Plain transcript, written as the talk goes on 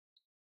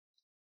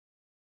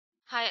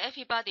Hi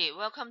everybody,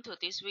 welcome to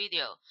this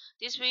video.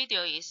 This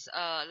video is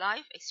a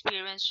live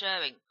experience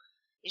sharing.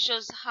 It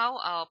shows how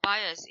our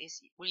buyers is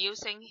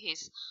reusing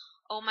his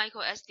old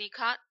micro SD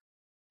card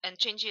and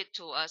change it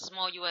to a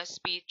small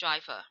USB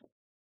driver.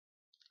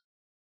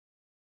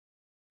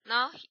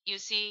 Now you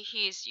see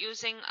he is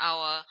using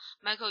our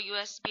micro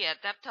USB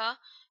adapter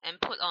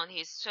and put on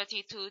his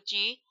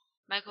 32G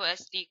micro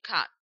SD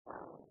card.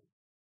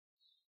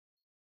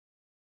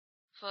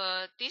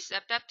 For this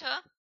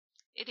adapter,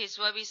 it is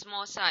very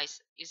small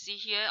size, you see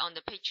here on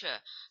the picture,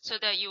 so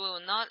that you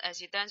will not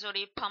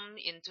accidentally pump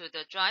into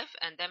the drive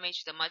and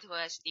damage the micro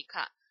SD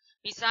card.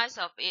 Besides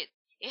of it,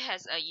 it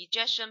has an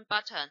ejection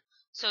button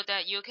so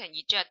that you can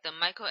eject the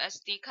micro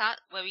SD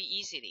card very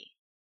easily.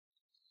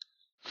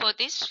 For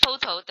this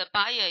photo, the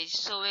buyer is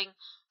showing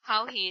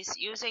how he is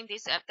using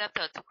this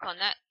adapter to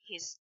connect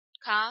his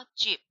car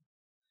Jeep,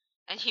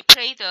 and he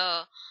played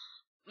the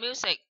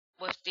music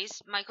with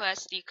this micro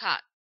SD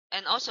card.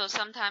 And also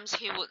sometimes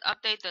he would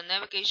update the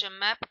navigation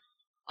map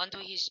onto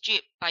his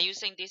Jeep by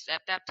using this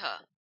adapter.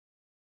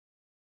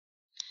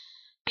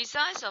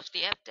 Besides of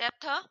the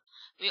adapter,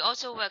 we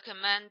also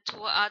recommend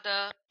two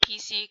other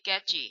PC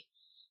gadgets.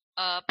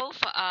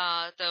 Both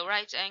are the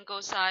right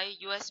angle side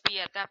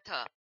USB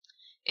adapter.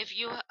 If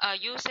you are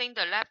using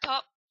the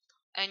laptop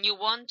and you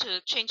want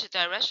to change the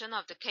direction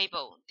of the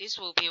cable, this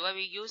will be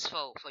very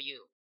useful for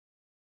you.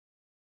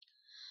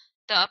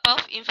 The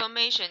above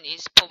information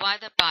is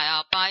provided by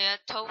our buyer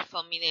Toad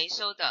from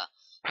Minnesota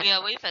via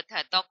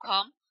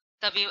wavertech.com,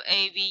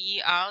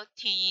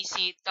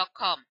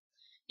 wavertec.com.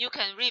 You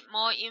can read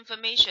more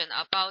information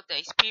about the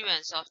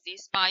experience of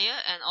this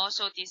buyer and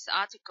also this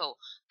article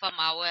from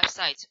our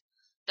website.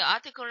 The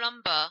article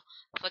number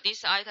for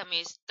this item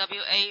is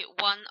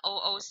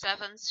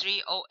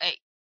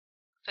WA1007308.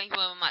 Thank you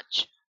very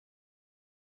much.